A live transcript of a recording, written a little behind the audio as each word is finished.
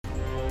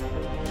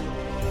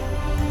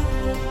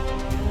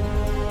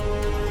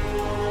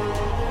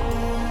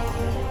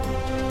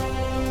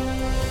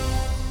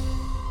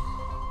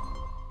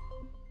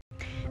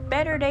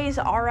Better days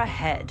are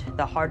ahead,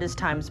 the hardest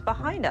times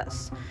behind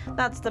us.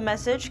 That's the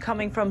message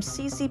coming from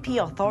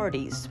CCP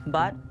authorities,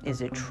 but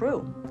is it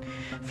true?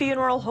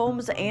 Funeral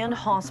homes and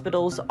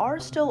hospitals are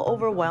still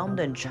overwhelmed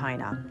in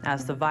China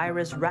as the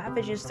virus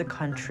ravages the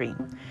country.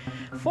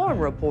 Foreign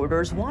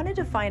reporters wanted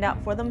to find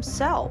out for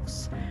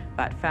themselves,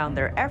 but found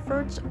their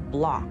efforts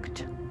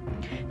blocked.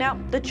 Now,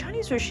 the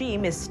Chinese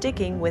regime is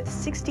sticking with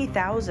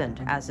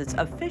 60,000 as its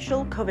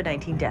official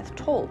COVID-19 death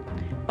toll.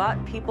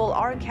 But people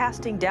are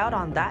casting doubt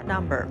on that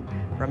number,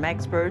 from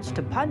experts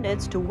to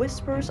pundits to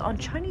whispers on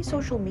Chinese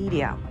social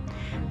media.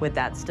 With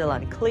that still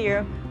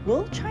unclear,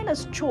 will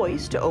China's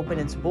choice to open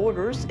its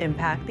borders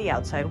impact the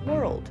outside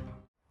world?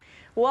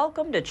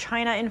 Welcome to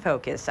China in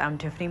Focus. I'm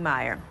Tiffany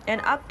Meyer. An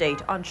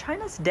update on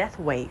China's death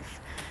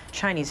wave.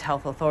 Chinese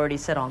health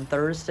authorities said on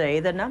Thursday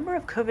the number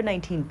of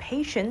COVID-19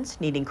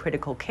 patients needing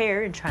critical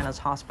care in China's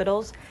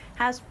hospitals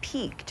has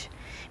peaked,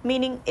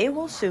 meaning it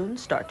will soon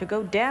start to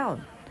go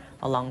down.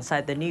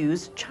 Alongside the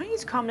news,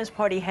 Chinese Communist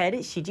Party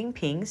head Xi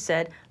Jinping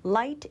said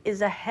light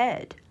is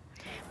ahead.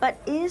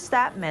 But is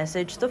that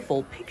message the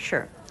full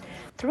picture?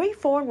 3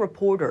 foreign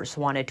reporters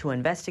wanted to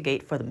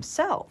investigate for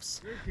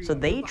themselves, so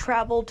they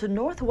traveled to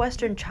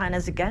northwestern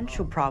China's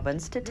Gansu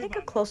province to take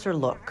a closer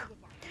look.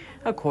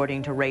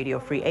 According to Radio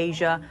Free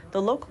Asia,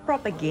 the local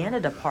propaganda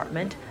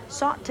department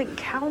sought to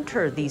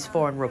counter these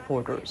foreign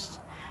reporters.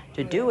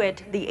 To do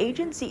it, the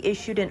agency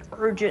issued an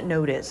urgent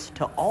notice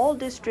to all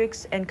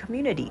districts and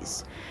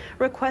communities,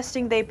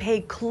 requesting they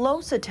pay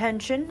close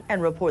attention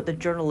and report the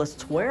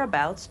journalists'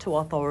 whereabouts to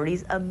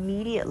authorities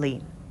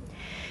immediately.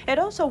 It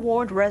also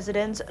warned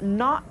residents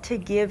not to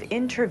give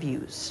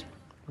interviews.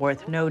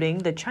 Worth noting,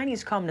 the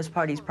Chinese Communist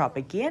Party's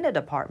propaganda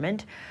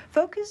department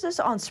focuses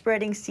on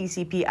spreading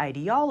CCP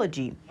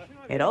ideology.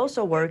 It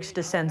also works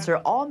to censor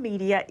all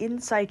media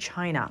inside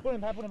China.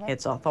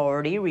 Its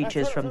authority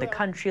reaches from the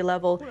country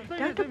level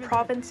down to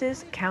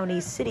provinces,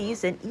 counties,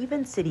 cities, and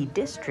even city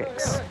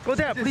districts. Go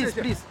there, please.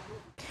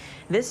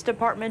 This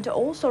department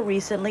also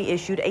recently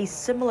issued a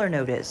similar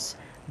notice,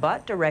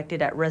 but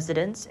directed at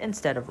residents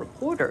instead of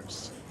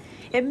reporters.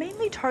 It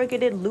mainly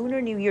targeted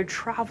Lunar New Year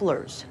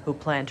travelers who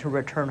plan to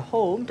return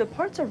home to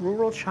parts of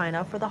rural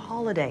China for the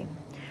holiday,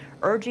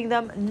 urging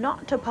them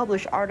not to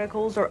publish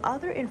articles or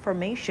other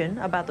information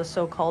about the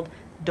so-called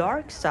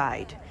dark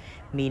side,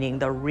 meaning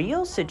the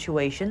real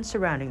situation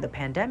surrounding the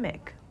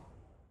pandemic.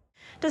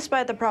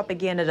 Despite the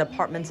propaganda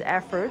department's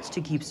efforts to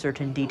keep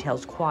certain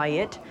details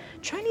quiet,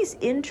 Chinese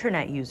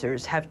internet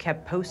users have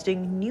kept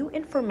posting new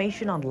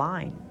information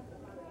online.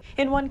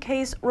 In one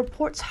case,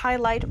 reports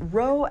highlight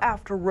row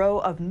after row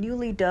of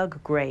newly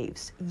dug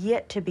graves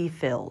yet to be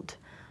filled.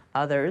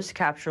 Others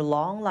capture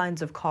long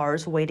lines of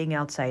cars waiting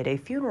outside a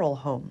funeral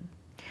home.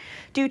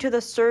 Due to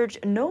the surge,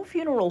 no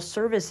funeral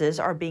services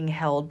are being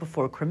held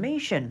before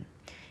cremation.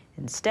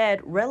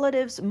 Instead,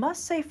 relatives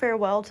must say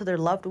farewell to their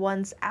loved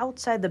ones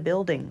outside the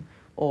building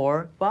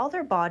or while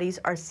their bodies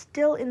are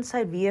still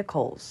inside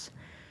vehicles.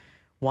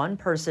 One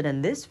person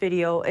in this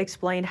video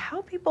explained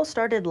how people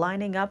started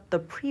lining up the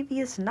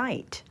previous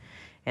night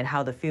and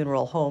how the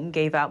funeral home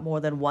gave out more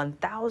than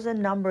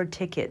 1,000 numbered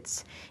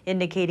tickets,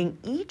 indicating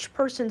each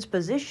person's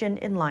position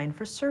in line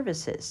for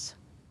services.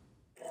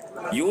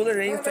 有的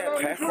人在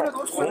排号，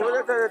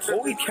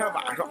头一天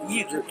晚上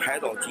一直排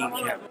到今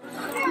天，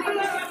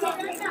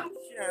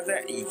现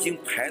在已经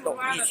排到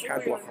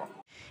1000多号。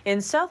 In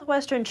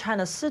southwestern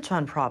China's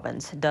Sichuan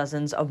province,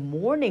 dozens of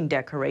mourning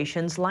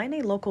decorations line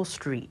a local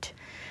street.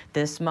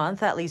 This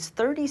month, at least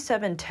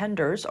 37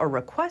 tenders or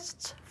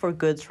requests for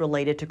goods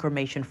related to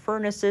cremation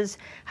furnaces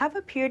have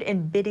appeared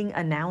in bidding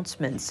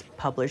announcements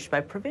published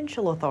by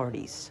provincial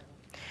authorities.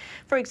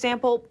 For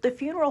example, the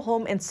funeral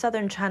home in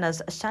southern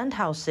China's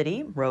Shantou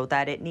city wrote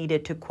that it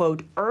needed to,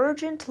 quote,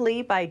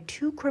 urgently buy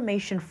 2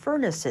 cremation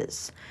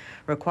furnaces,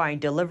 requiring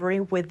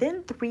delivery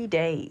within 3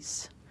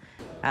 days.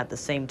 At the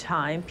same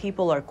time,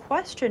 people are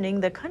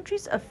questioning the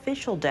country's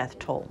official death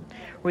toll,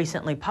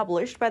 recently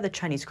published by the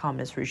Chinese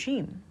Communist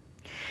regime.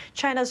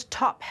 China's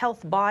top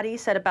health body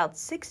said about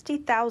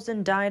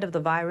 60,000 died of the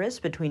virus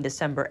between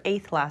December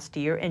 8th last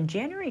year and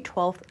January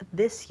 12th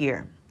this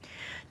year.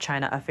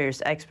 China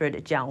affairs expert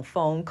Jiang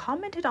Feng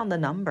commented on the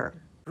number.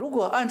 A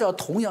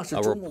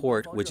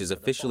report, which is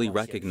officially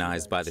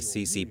recognized by the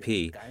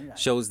CCP,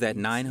 shows that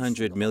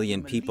 900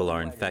 million people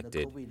are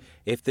infected.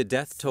 If the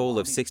death toll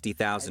of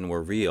 60,000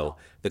 were real,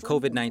 the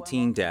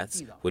COVID-19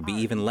 deaths would be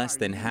even less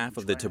than half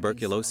of the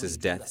tuberculosis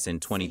deaths in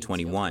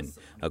 2021,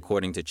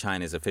 according to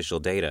China's official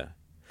data.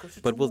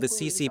 But will the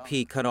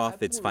CCP cut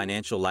off its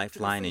financial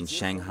lifeline in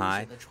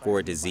Shanghai for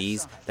a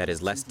disease that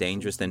is less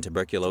dangerous than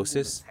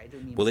tuberculosis?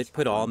 Will it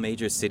put all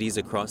major cities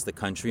across the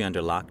country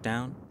under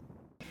lockdown?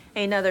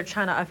 Another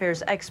China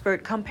affairs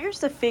expert compares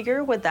the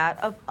figure with that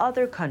of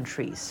other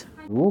countries.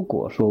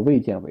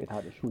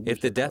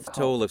 If the death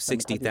toll of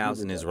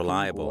 60,000 is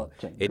reliable,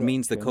 it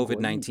means the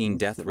COVID-19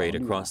 death rate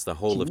across the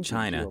whole of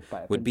China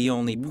would be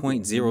only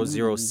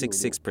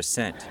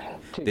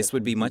 0.0066%. This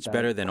would be much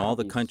better than all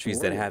the countries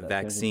that have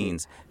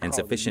vaccines and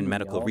sufficient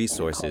medical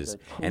resources,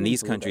 and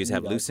these countries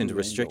have loosened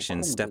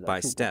restrictions step by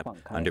step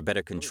under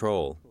better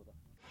control.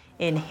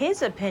 In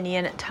his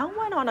opinion, Tang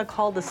went on to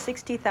call the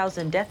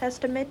 60,000 death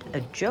estimate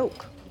a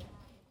joke.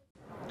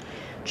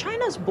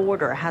 China's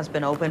border has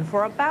been open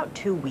for about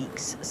 2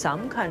 weeks.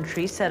 Some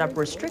countries set up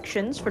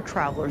restrictions for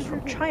travelers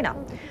from China,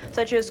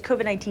 such as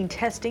COVID-19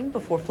 testing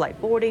before flight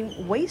boarding,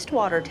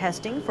 wastewater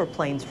testing for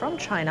planes from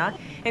China,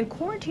 and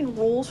quarantine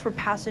rules for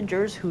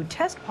passengers who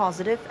test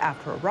positive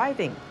after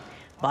arriving.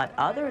 But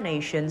other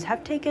nations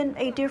have taken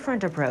a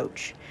different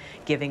approach,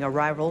 giving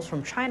arrivals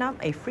from China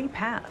a free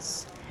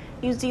pass.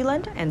 New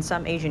Zealand and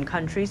some Asian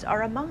countries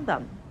are among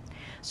them.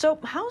 So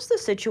how's the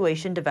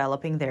situation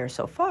developing there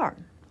so far?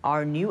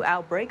 Are new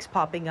outbreaks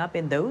popping up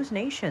in those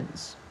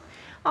nations?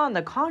 On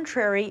the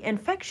contrary,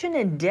 infection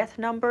and death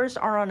numbers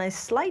are on a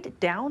slight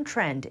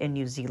downtrend in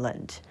New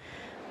Zealand.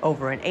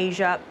 Over in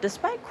Asia,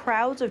 despite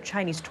crowds of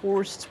Chinese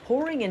tourists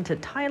pouring into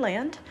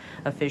Thailand,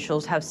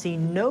 officials have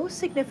seen no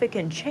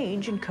significant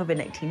change in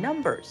COVID-19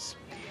 numbers,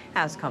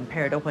 as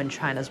compared to when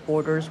China's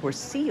borders were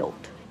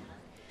sealed.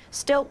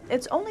 Still,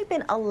 it's only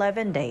been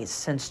 11 days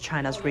since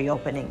China's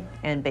reopening,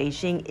 and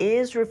Beijing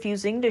is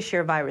refusing to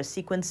share virus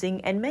sequencing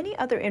and many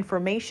other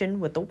information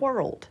with the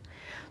world.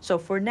 So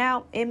for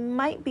now, it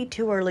might be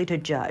too early to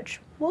judge.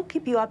 We'll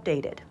keep you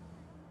updated.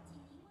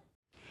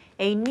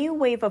 A new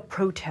wave of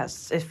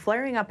protests is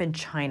flaring up in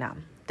China.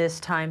 This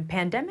time,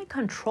 pandemic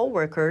control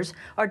workers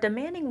are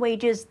demanding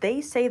wages they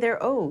say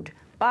they're owed,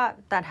 but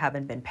that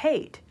haven't been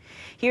paid.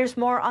 Here's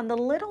more on the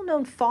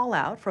little-known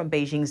fallout from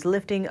Beijing's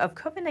lifting of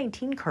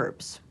COVID-19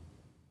 curbs.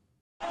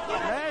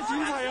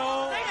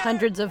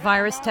 Hundreds of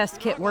virus test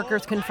kit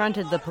workers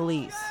confronted the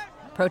police,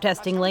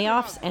 protesting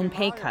layoffs and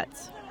pay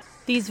cuts.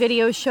 These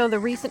videos show the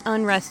recent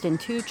unrest in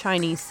 2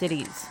 Chinese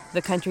cities.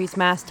 The country's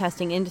mass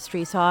testing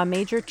industry saw a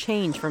major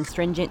change from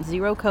stringent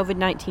zero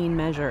COVID-19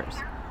 measures.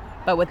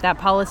 But with that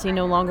policy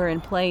no longer in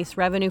place,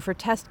 revenue for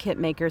test kit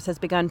makers has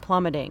begun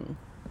plummeting.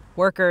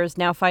 Workers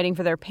now fighting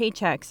for their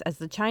paychecks as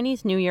the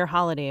Chinese New Year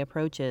holiday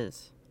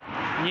approaches.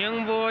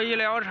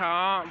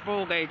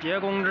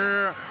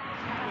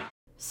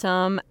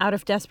 Some, out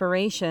of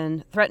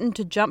desperation, threatened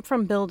to jump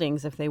from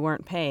buildings if they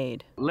weren't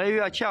paid.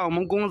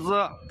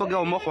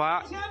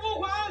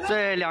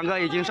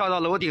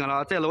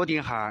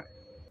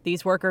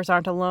 These workers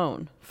aren't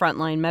alone.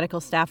 Frontline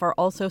medical staff are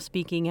also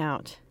speaking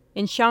out.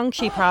 In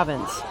Shaanxi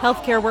province,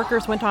 healthcare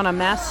workers went on a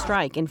mass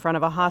strike in front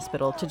of a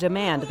hospital to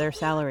demand their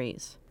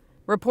salaries.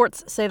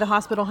 Reports say the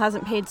hospital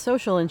hasn't paid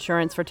social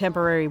insurance for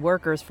temporary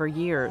workers for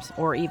years,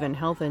 or even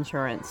health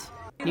insurance.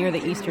 Near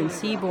the eastern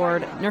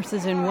seaboard,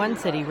 nurses in one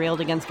city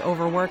railed against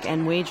overwork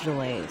and wage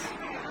delays.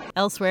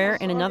 Elsewhere,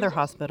 in another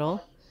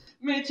hospital,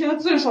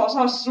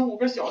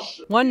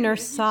 one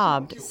nurse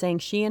sobbed, saying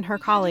she and her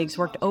colleagues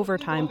worked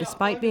overtime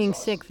despite being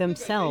sick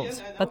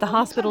themselves, but the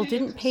hospital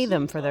didn't pay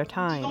them for their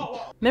time.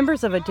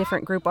 Members of a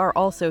different group are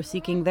also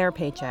seeking their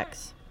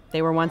paychecks.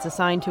 They were once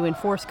assigned to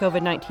enforce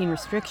COVID-19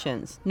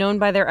 restrictions, known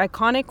by their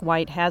iconic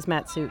white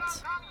hazmat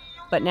suits.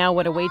 But now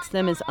what awaits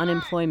them is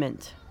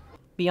unemployment.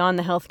 Beyond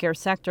the healthcare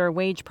sector,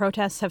 wage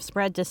protests have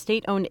spread to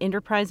state-owned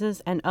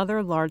enterprises and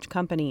other large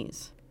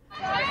companies.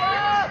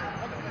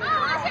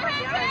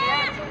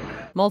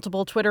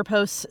 Multiple Twitter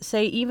posts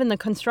say even the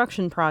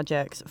construction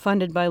projects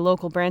funded by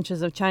local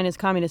branches of China's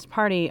Communist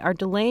Party are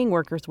delaying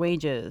workers'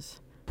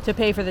 wages. To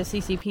pay for the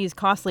CCP's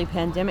costly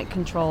pandemic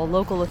control,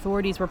 local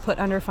authorities were put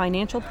under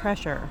financial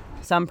pressure.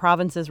 Some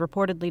provinces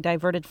reportedly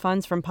diverted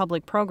funds from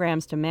public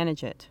programs to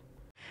manage it.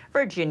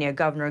 Virginia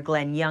Governor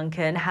Glenn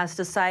Youngkin has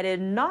decided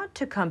not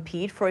to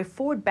compete for a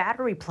Ford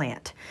battery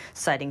plant,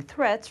 citing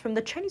threats from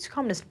the Chinese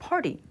Communist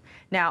Party.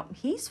 Now,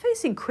 he's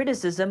facing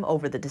criticism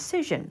over the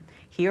decision.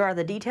 Here are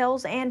the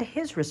details and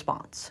his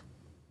response.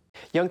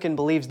 Youngkin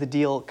believes the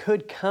deal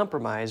could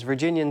compromise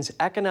Virginians'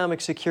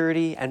 economic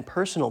security and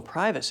personal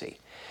privacy.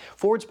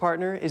 Ford's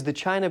partner is the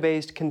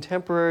China-based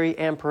Contemporary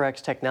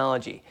Amperex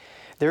Technology.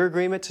 Their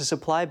agreement to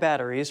supply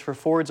batteries for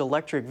Ford's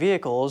electric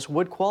vehicles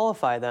would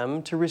qualify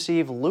them to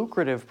receive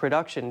lucrative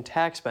production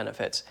tax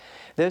benefits.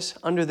 This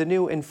under the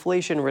new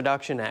Inflation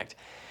Reduction Act.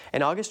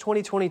 In August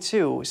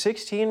 2022,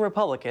 16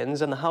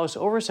 Republicans on the House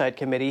Oversight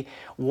Committee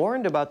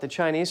warned about the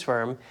Chinese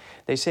firm.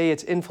 They say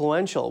it's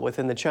influential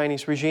within the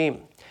Chinese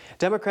regime.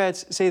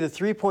 Democrats say the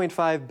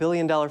 $3.5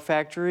 billion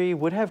factory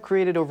would have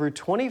created over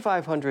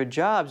 2,500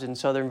 jobs in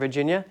Southern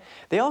Virginia.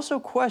 They also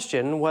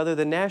question whether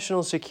the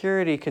national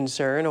security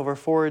concern over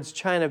Ford's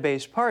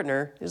China-based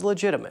partner is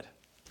legitimate.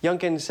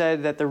 Youngkin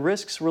said that the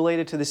risks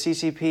related to the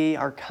CCP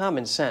are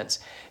common sense.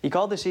 He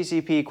called the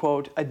CCP,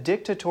 quote, a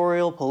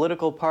dictatorial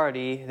political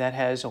party that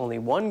has only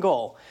one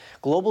goal: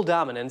 global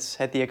dominance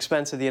at the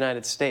expense of the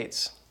United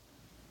States.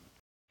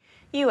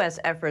 U.S.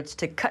 efforts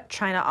to cut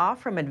China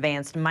off from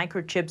advanced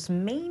microchips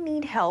may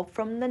need help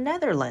from the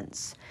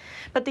Netherlands.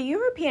 But the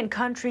European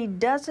country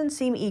doesn't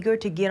seem eager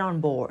to get on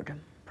board.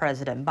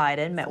 President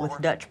Biden met with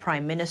Dutch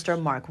Prime Minister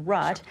Mark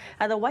Rutte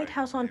at the White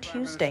House on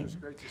Tuesday,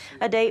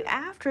 a day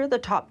after the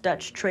top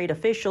Dutch trade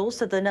officials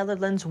said the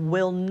Netherlands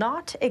will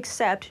not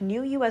accept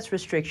new U.S.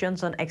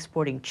 restrictions on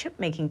exporting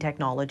chip-making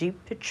technology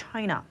to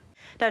China.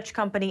 Dutch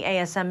company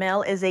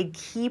ASML is a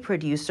key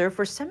producer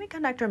for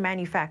semiconductor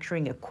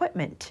manufacturing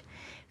equipment.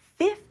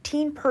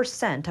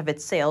 15% of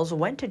its sales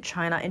went to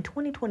China in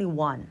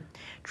 2021.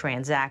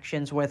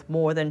 Transactions worth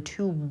more than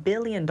 $2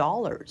 billion.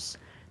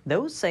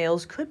 Those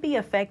sales could be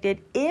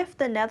affected if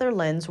the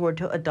Netherlands were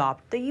to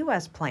adopt the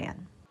U.S.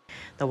 plan.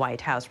 The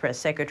White House press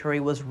secretary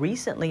was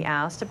recently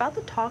asked about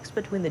the talks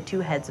between the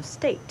two heads of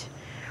state.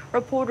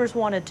 Reporters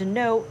wanted to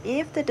know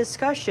if the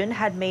discussion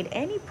had made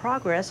any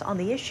progress on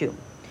the issue.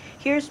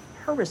 Here's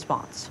her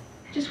response.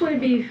 Just want to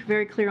be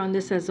very clear on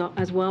this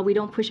as well. We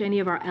don't push any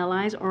of our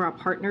allies or our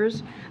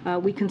partners.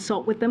 We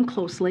consult with them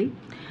closely,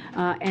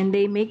 and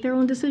they make their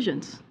own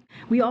decisions.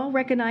 We all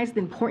recognize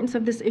the importance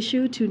of this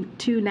issue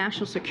to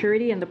national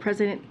security, and the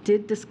president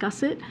did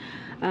discuss it,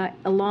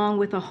 along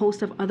with a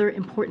host of other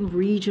important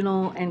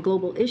regional and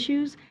global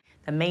issues.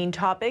 The main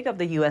topic of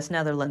the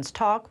U.S.-Netherlands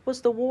talk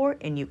was the war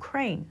in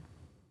Ukraine.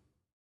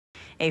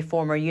 A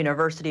former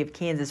University of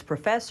Kansas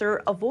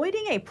professor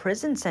avoiding a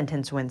prison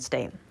sentence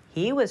Wednesday.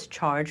 He was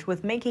charged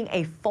with making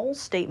a false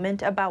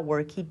statement about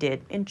work he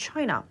did in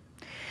China.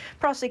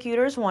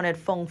 Prosecutors wanted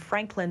Feng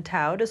Franklin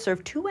Tao to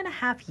serve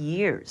 2.5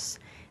 years.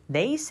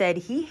 They said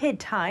he hid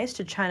ties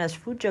to China's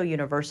Fuzhou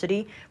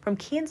University from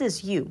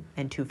Kansas U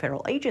and two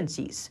federal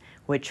agencies,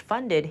 which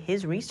funded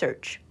his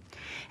research.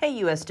 A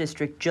U.S.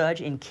 district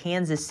judge in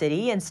Kansas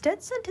City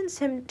instead sentenced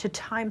him to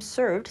time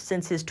served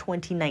since his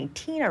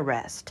 2019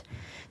 arrest,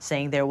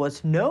 saying there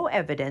was no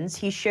evidence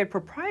he shared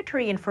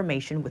proprietary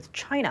information with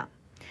China.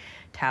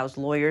 Tao's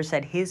lawyer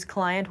said his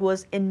client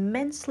was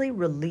immensely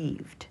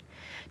relieved.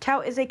 Tao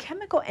is a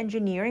chemical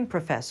engineering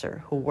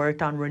professor who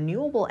worked on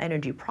renewable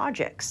energy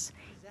projects.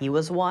 He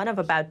was one of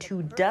about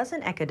 24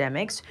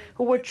 academics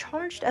who were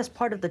charged as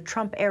part of the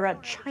Trump-era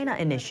China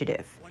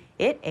Initiative.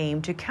 It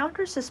aimed to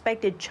counter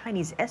suspected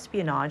Chinese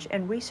espionage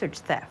and research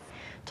theft.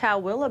 Tao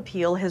will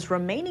appeal his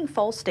remaining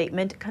false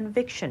statement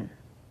conviction.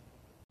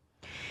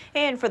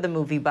 And for the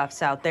movie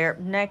buffs out there,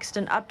 next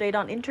an update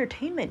on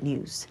entertainment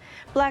news.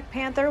 Black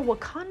Panther: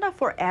 Wakanda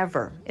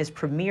Forever is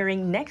premiering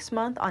next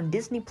month on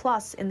Disney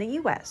Plus in the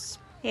U.S.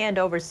 And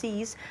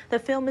overseas, the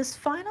film is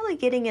finally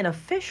getting an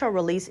official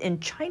release in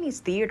Chinese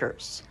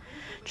theaters.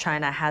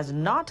 China has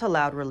not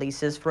allowed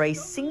releases for a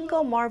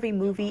single Marvel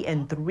movie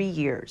in 3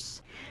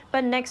 years.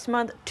 But next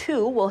month,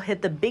 two will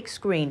hit the big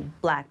screen.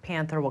 Black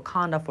Panther: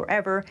 Wakanda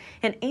Forever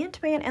and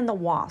Ant-Man and the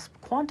Wasp: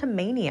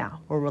 Quantumania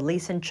will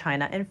release in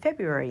China in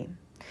February.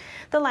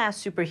 The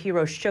last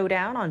superhero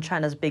showdown on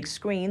China's big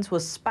screens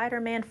was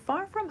Spider-Man: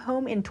 Far From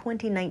Home in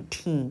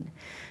 2019.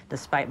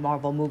 Despite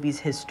Marvel movies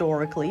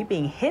historically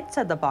being hits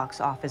at the box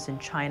office in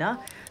China,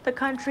 the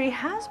country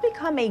has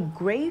become a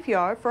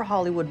graveyard for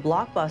Hollywood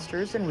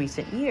blockbusters in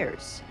recent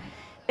years.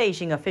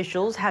 Beijing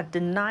officials have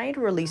denied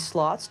release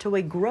slots to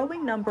a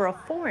growing number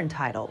of foreign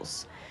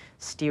titles,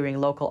 steering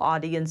local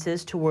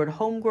audiences toward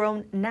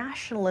homegrown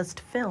nationalist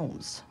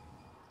films.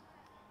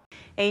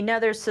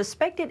 Another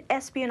suspected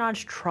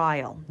espionage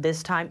trial,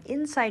 this time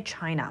inside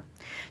China.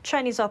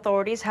 Chinese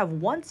authorities have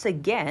once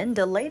again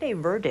delayed a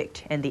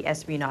verdict in the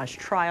espionage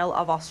trial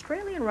of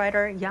Australian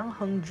writer Yang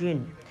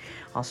Hengjun.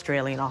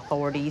 Australian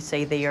authorities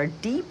say they are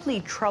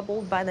deeply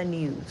troubled by the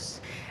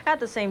news. At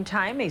the same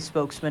time, a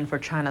spokesman for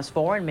China's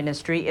foreign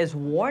ministry is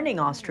warning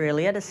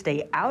Australia to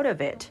stay out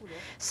of it,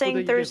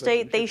 saying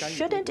Thursday they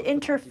shouldn't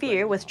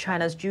interfere with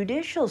China's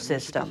judicial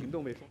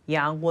system.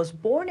 Yang was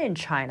born in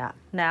China,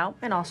 now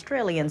an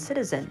Australian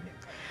citizen.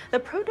 The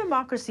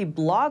pro-democracy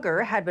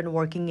blogger had been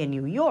working in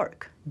New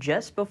York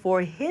just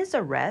before his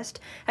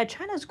arrest at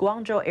China's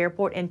Guangzhou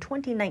airport in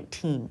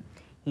 2019.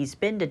 He's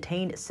been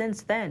detained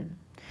since then.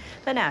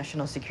 The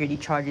national security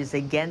charges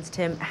against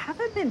him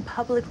haven't been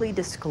publicly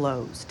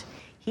disclosed.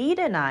 He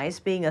denies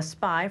being a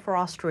spy for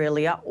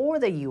Australia or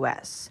the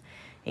U.S.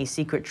 A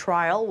secret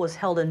trial was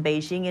held in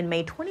Beijing in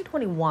May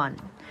 2021,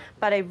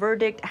 but a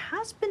verdict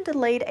has been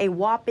delayed a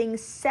whopping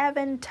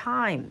 7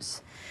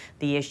 times.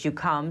 The issue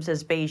comes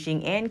as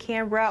Beijing and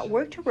Canberra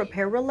work to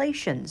repair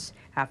relations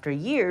after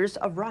years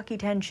of rocky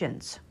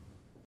tensions.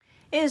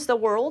 Is the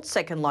world's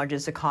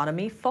second-largest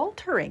economy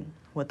faltering?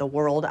 With the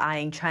world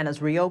eyeing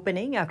China's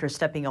reopening after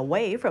stepping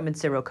away from its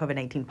zero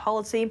COVID-19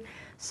 policy,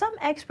 some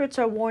experts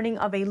are warning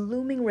of a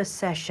looming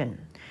recession.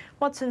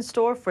 What's in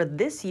store for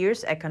this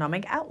year's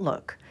economic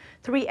outlook?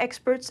 3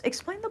 experts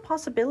explain the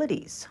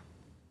possibilities.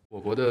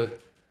 我国的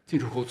进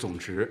出口总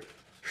值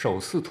首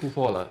次突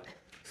破了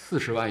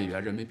40万亿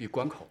元人民币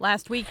关口。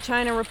 Last week,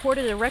 China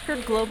reported a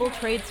record global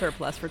trade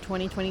surplus for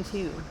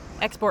 2022.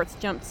 Exports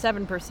jumped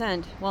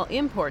 7%, while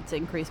imports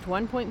increased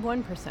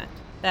 1.1%.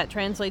 That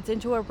translates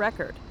into a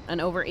record, an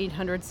over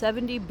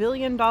 $870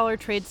 billion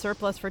trade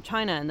surplus for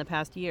China in the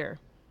past year.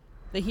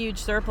 The huge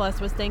surplus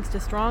was thanks to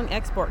strong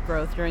export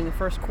growth during the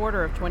first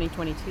quarter of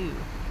 2022,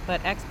 but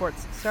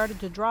exports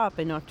started to drop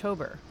in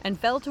October and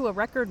fell to a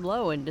record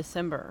low in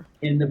December.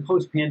 In the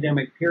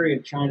post-pandemic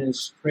period,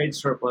 China's trade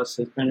surplus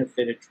has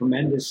benefited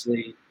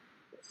tremendously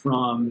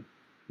from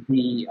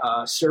the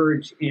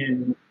surge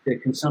in the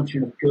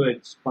consumption of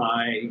goods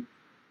by,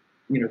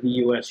 the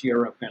U.S.,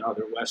 Europe, and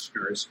other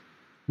Westerners,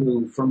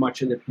 who, for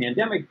much of the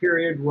pandemic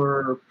period,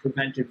 were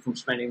prevented from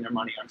spending their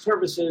money on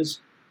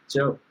services.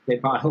 So they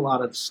bought a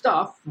lot of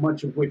stuff,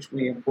 much of which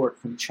we import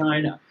from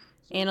China.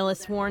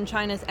 Analysts warn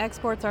China's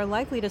exports are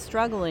likely to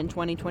struggle in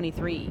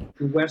 2023.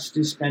 The West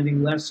is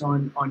spending less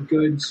on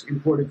goods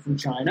imported from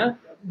China.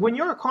 When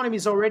your economy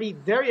is already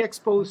very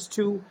exposed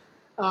to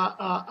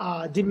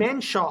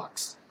demand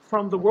shocks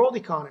from the world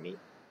economy,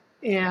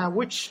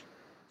 which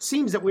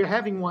seems that we're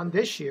having one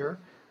this year,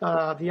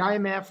 the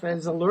IMF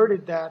has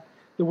alerted that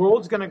the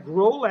world's going to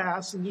grow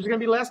less and there's going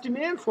to be less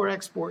demand for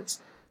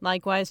exports.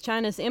 Likewise,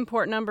 China's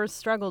import numbers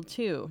struggled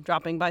too,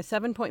 dropping by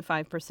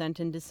 7.5%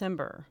 in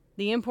December.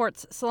 The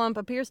imports slump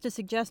appears to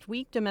suggest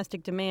weak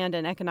domestic demand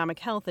and economic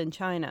health in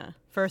China,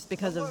 first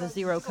because of the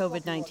zero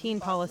COVID-19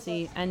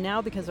 policy and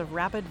now because of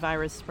rapid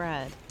virus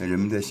spread.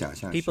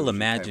 People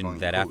imagined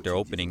that after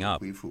opening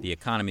up, the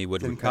economy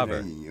would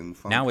recover.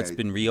 Now it's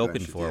been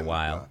reopened for a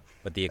while,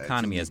 but the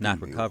economy has not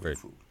recovered.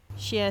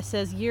 Xie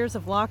says years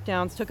of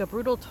lockdowns took a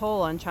brutal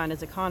toll on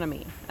China's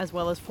economy, as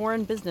well as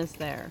foreign business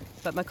there.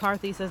 But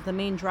McCarthy says the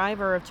main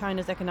driver of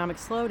China's economic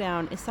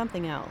slowdown is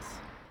something else.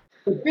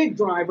 The big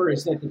driver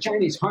is that the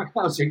Chinese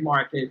housing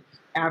market,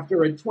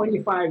 after a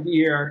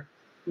 25-year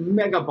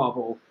mega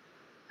bubble,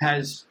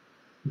 has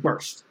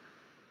burst.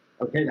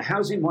 Okay, the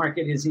housing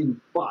market is in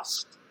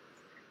bust.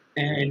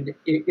 And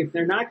if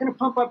they're not going to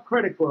pump up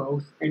credit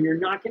growth and you're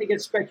not going to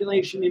get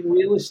speculation in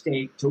real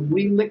estate to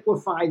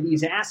re-liquefy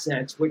these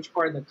assets, which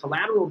are the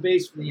collateral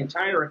base for the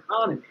entire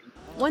economy.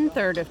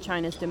 1/3 of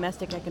China's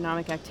domestic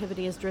economic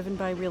activity is driven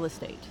by real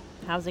estate.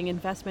 Housing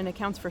investment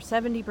accounts for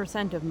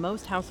 70% of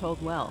most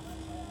household wealth.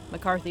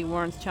 McCarthy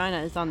warns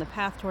China is on the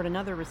path toward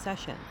another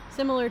recession,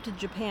 similar to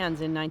Japan's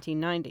in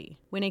 1990,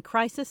 when a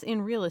crisis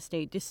in real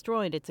estate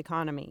destroyed its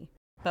economy.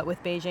 But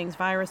with Beijing's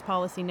virus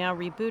policy now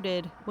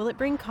rebooted, will it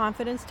bring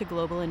confidence to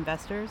global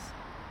investors?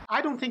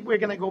 I don't think we're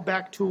going to go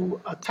back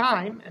to a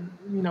time,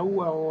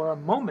 or a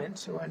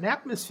moment, or an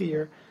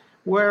atmosphere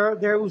where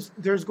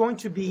there's going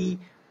to be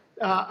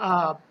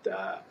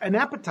an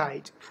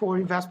appetite for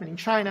investment in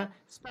China.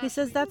 He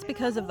says that's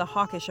because of the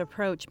hawkish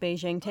approach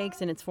Beijing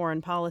takes in its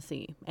foreign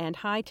policy and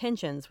high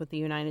tensions with the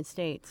United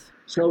States.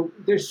 So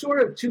there's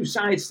sort of two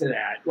sides to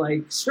that.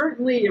 Like,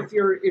 certainly if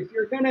you're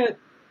going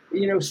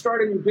to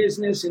start a new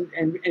business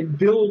and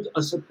build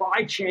a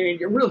supply chain,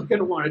 you're really going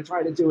to want to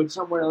try to do it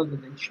somewhere other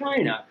than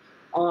China.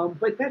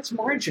 But that's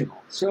marginal.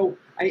 So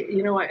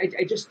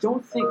I just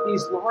don't think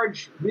these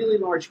really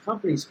large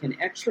companies can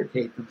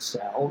extricate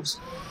themselves.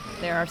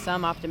 There are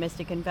some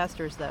optimistic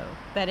investors, though,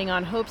 betting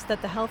on hopes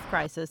that the health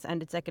crisis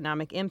and its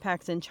economic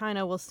impacts in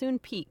China will soon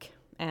peak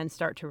and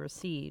start to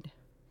recede.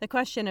 The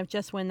question of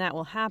just when that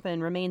will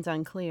happen remains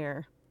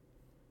unclear.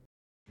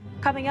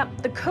 Coming up,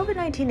 the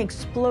COVID-19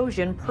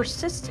 explosion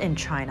persists in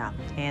China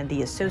and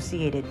the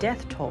associated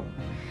death toll.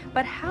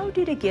 But how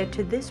did it get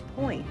to this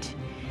point?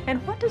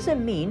 And what does it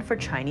mean for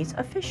Chinese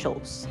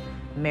officials?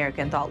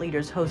 American Thought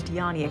Leaders host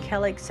Jan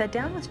Jekielek sat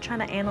down with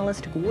China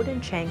analyst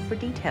Gordon Chang for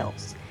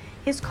details.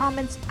 His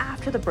comments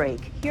after the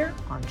break here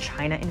on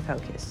China in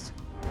Focus.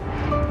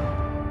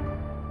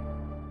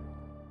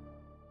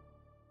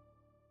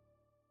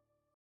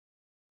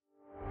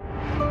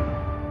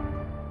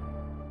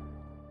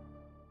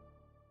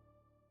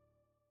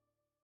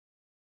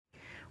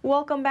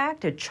 Welcome back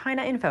to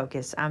China in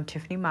Focus. I'm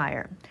Tiffany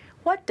Meyer.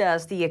 What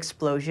does the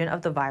explosion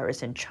of the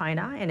virus in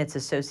China and its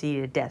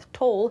associated death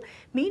toll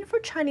mean for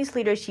Chinese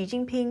leader Xi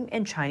Jinping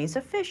and Chinese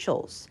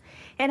officials?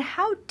 And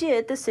how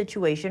did the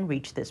situation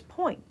reach this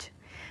point?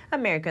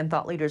 American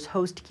Thought Leaders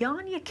host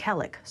Jan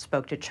Jekielek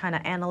spoke to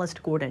China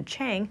analyst Gordon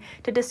Chang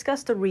to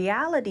discuss the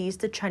realities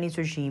the Chinese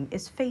regime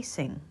is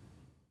facing.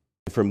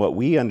 From what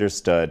we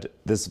understood,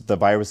 the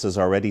virus is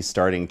already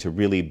starting to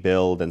really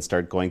build and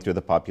start going through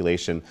the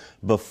population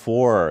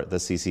before the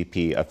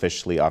CCP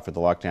officially offered the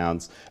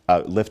lockdowns,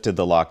 lifted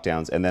the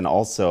lockdowns, and then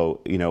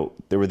also,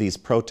 there were these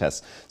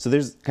protests. So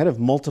there's kind of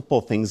multiple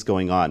things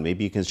going on.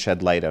 Maybe you can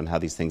shed light on how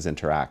these things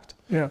interact.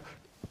 Yeah.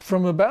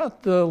 From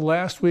about the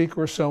last week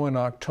or so in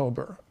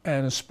October,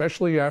 and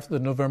especially after the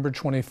November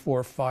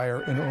 24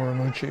 fire in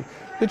Urumqi,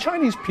 the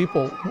Chinese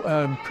people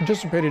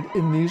participated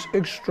in these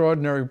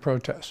extraordinary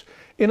protests.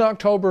 In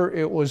October,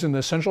 it was in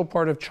the central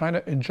part of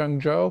China in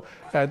Zhengzhou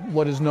at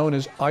what is known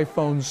as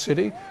iPhone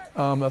City,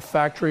 a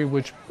factory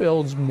which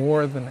builds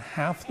more than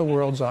half the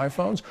world's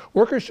iPhones.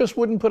 Workers just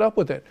wouldn't put up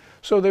with it.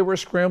 So they were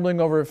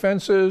scrambling over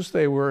fences,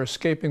 they were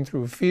escaping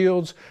through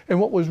fields. And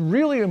what was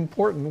really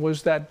important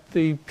was that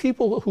the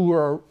people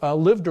who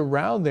lived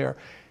around there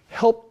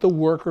helped the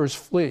workers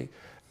flee.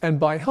 And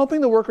by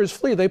helping the workers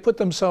flee, they put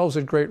themselves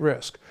at great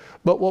risk.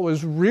 But what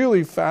was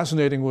really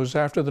fascinating was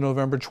after the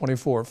November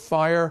 24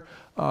 fire,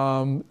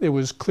 it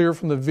was clear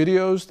from the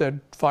videos that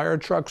fire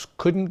trucks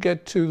couldn't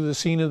get to the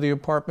scene of the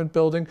apartment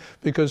building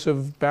because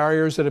of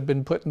barriers that had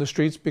been put in the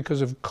streets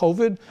because of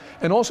COVID.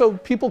 And also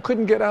people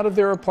couldn't get out of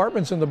their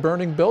apartments in the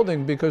burning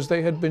building because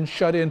they had been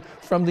shut in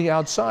from the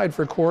outside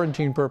for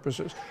quarantine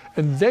purposes.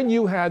 And then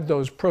you had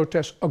those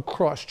protests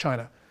across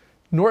China,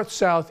 north,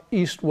 south,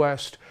 east,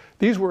 west.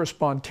 These were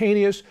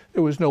spontaneous.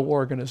 There was no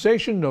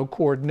organization, no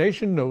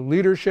coordination, no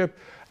leadership.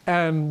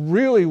 And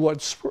really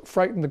what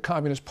frightened the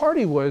Communist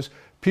Party was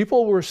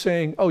People were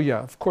saying, oh yeah,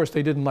 of course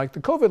they didn't like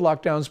the COVID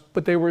lockdowns,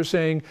 but they were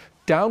saying,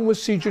 down with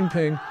Xi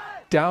Jinping,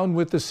 down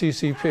with the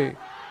CCP.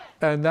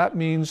 And that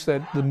means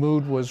that the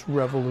mood was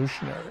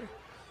revolutionary.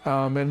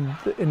 And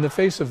in the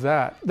face of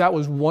that, that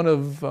was one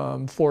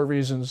of 4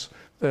 reasons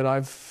that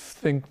I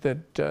think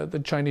that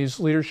the Chinese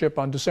leadership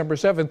on December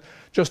 7th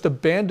just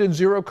abandoned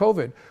zero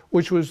COVID,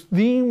 which was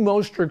the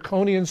most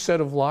draconian set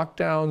of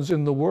lockdowns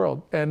in the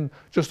world. And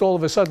just all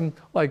of a sudden,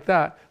 like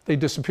that, they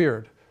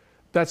disappeared.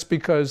 That's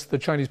because the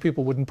Chinese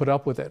people wouldn't put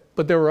up with it.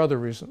 But there were other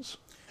reasons.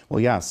 Well,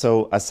 yeah.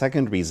 So a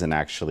second reason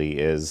actually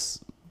is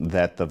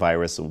that the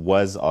virus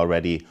was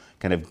already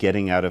kind of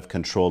getting out of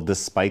control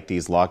despite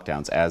these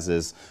lockdowns, as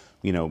is,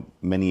 you know,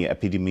 many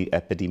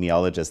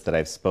epidemiologists that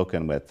I've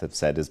spoken with have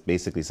said is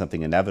basically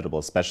something inevitable,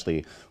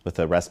 especially with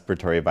a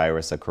respiratory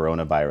virus, a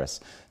coronavirus.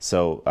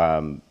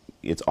 So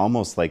it's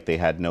almost like they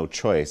had no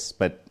choice.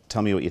 But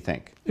tell me what you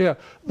think. Yeah,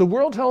 the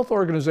World Health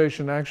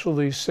Organization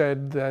actually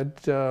said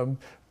that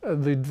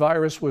the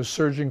virus was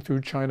surging through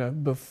China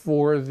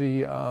before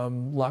the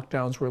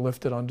lockdowns were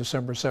lifted on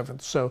December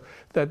 7th. So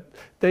that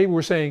they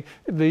were saying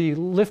the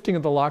lifting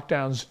of the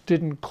lockdowns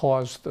didn't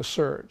cause the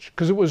surge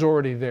because it was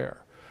already there.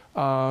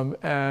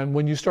 And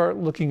when you start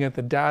looking at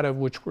the data,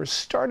 which we're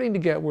starting to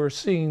get, we're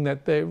seeing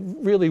that they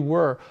really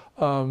were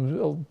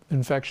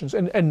infections.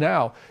 And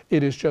now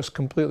it is just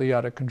completely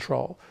out of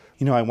control.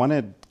 You know, I want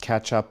to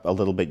catch up a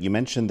little bit. You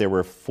mentioned there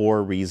were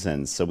 4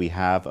 reasons. So we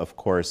have, of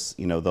course,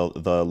 you know,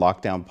 the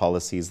lockdown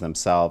policies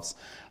themselves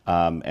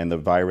and the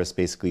virus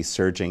basically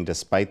surging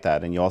despite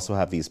that. And you also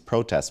have these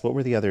protests. What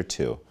were the other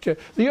 2? Okay.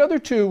 The other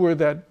 2 were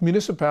that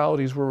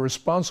municipalities were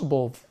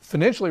responsible,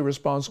 financially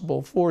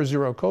responsible for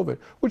zero COVID,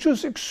 which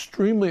was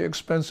extremely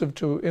expensive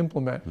to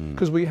implement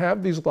because we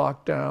have these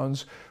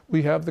lockdowns,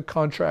 we have the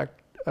contract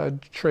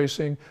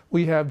tracing,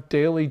 we have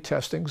daily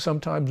testing,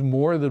 sometimes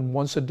more than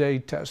once a day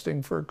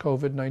testing for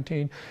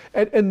COVID-19,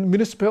 and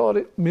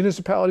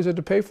municipalities had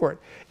to pay for it.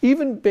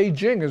 Even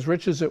Beijing, as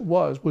rich as it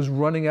was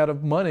running out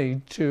of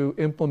money to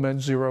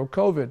implement zero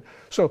COVID.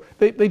 So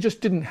they just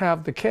didn't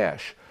have the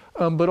cash.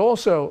 But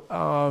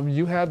also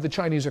you have the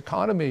Chinese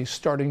economy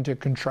starting to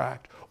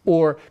contract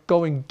or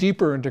going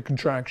deeper into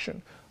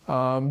contraction.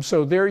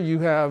 So there you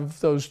have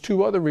those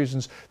 2 other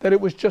reasons, that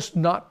it was just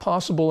not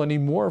possible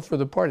anymore for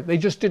the party. They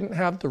just didn't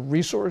have the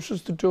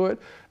resources to do it,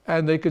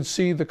 and they could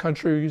see the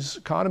country's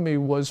economy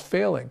was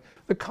failing.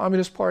 The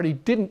Communist Party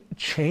didn't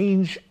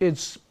change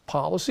its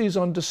policies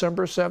on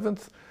December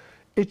 7th.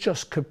 It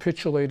just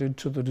capitulated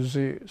to the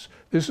disease.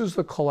 This is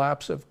the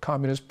collapse of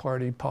Communist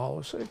Party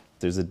policy.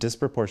 There's a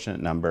disproportionate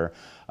number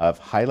of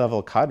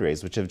high-level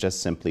cadres which have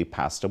just simply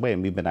passed away.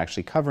 And we've been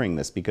actually covering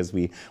this because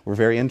we were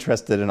very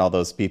interested in all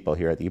those people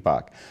here at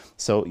Epoch.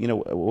 So, you know,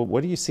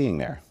 what are you seeing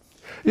there?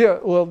 Yeah,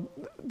 well,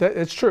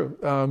 it's true.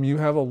 You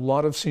have a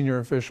lot of senior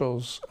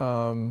officials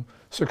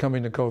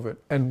succumbing to COVID,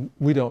 and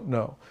we don't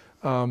know.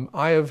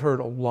 I have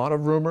heard a lot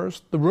of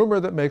rumors. The rumor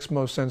that makes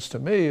most sense to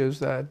me is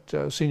that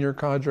senior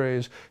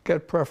cadres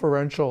get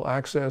preferential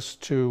access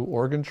to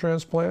organ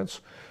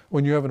transplants.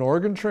 When you have an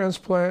organ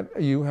transplant,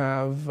 you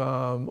have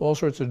all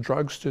sorts of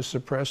drugs to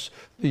suppress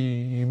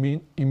the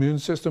immune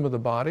system of the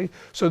body.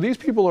 So these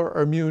people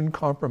are immune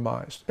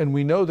compromised, and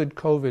we know that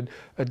COVID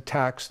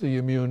attacks the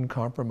immune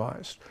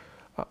compromised.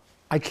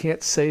 I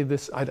can't say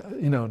this,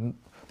 you know,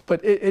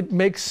 but it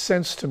makes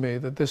sense to me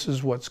that this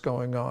is what's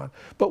going on.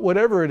 But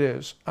whatever it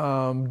is,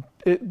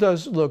 it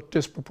does look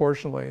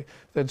disproportionately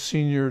that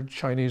senior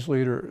Chinese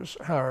leaders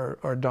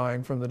are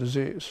dying from the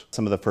disease.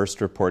 Some of the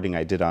first reporting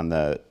I did on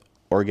the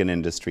organ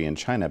industry in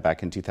China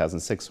back in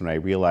 2006, when I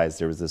realized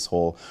there was this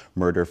whole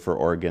murder for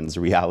organs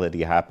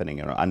reality happening,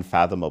 you know,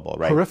 unfathomable,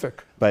 right?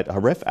 Horrific. But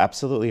horrific,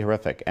 absolutely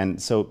horrific. And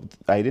so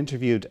I'd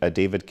interviewed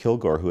David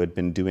Kilgore, who had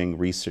been doing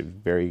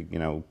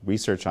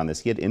research on this.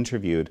 He had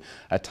interviewed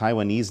a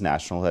Taiwanese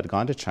national who had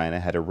gone to China,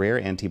 had a rare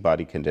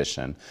antibody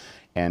condition,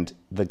 and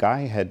the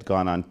guy had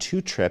gone on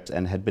 2 trips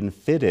and had been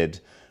fitted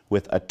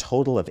with a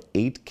total of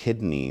 8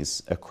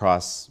 kidneys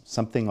across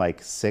something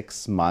like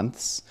 6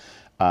 months.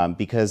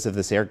 Because of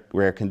this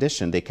rare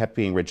condition, they kept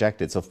being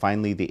rejected. So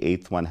finally, the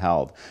 8th one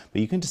held.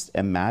 But you can just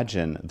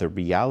imagine the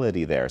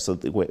reality there. So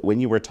when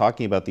you were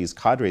talking about these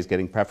cadres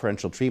getting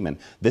preferential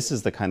treatment, this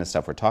is the kind of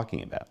stuff we're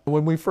talking about.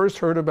 When we first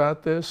heard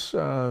about this,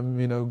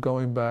 you know,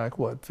 going back,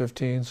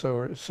 15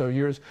 or so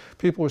years,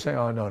 people were saying,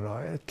 oh, no,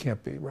 it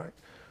can't be right.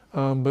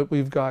 But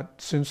we've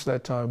got, since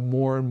that time,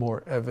 more and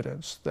more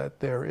evidence that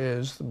there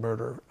is the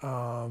murder,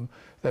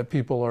 that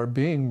people are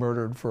being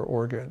murdered for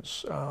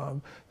organs.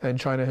 And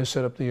China has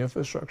set up the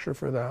infrastructure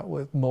for that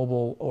with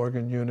mobile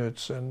organ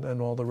units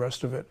and all the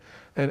rest of it.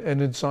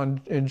 And it's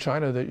in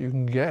China that you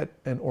can get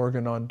an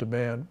organ on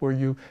demand, where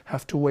you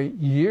have to wait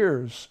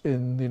years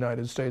in the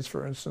United States,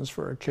 for instance,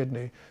 for a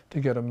kidney to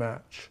get a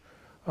match.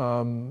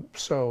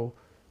 So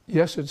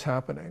yes, it's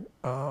happening.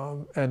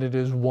 And it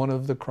is one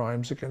of the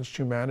crimes against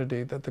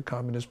humanity that the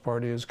Communist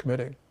Party is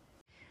committing.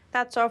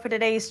 That's all for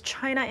today's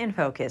China in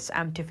Focus.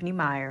 I'm Tiffany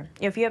Meyer.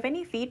 If you have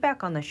any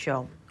feedback on the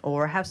show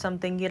or have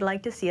something you'd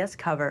like to see us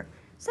cover,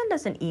 send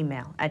us an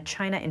email at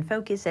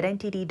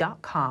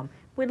chinainfocus@ntd.com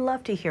We'd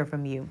love to hear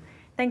from you.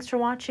 Thanks for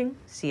watching.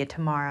 See you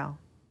tomorrow.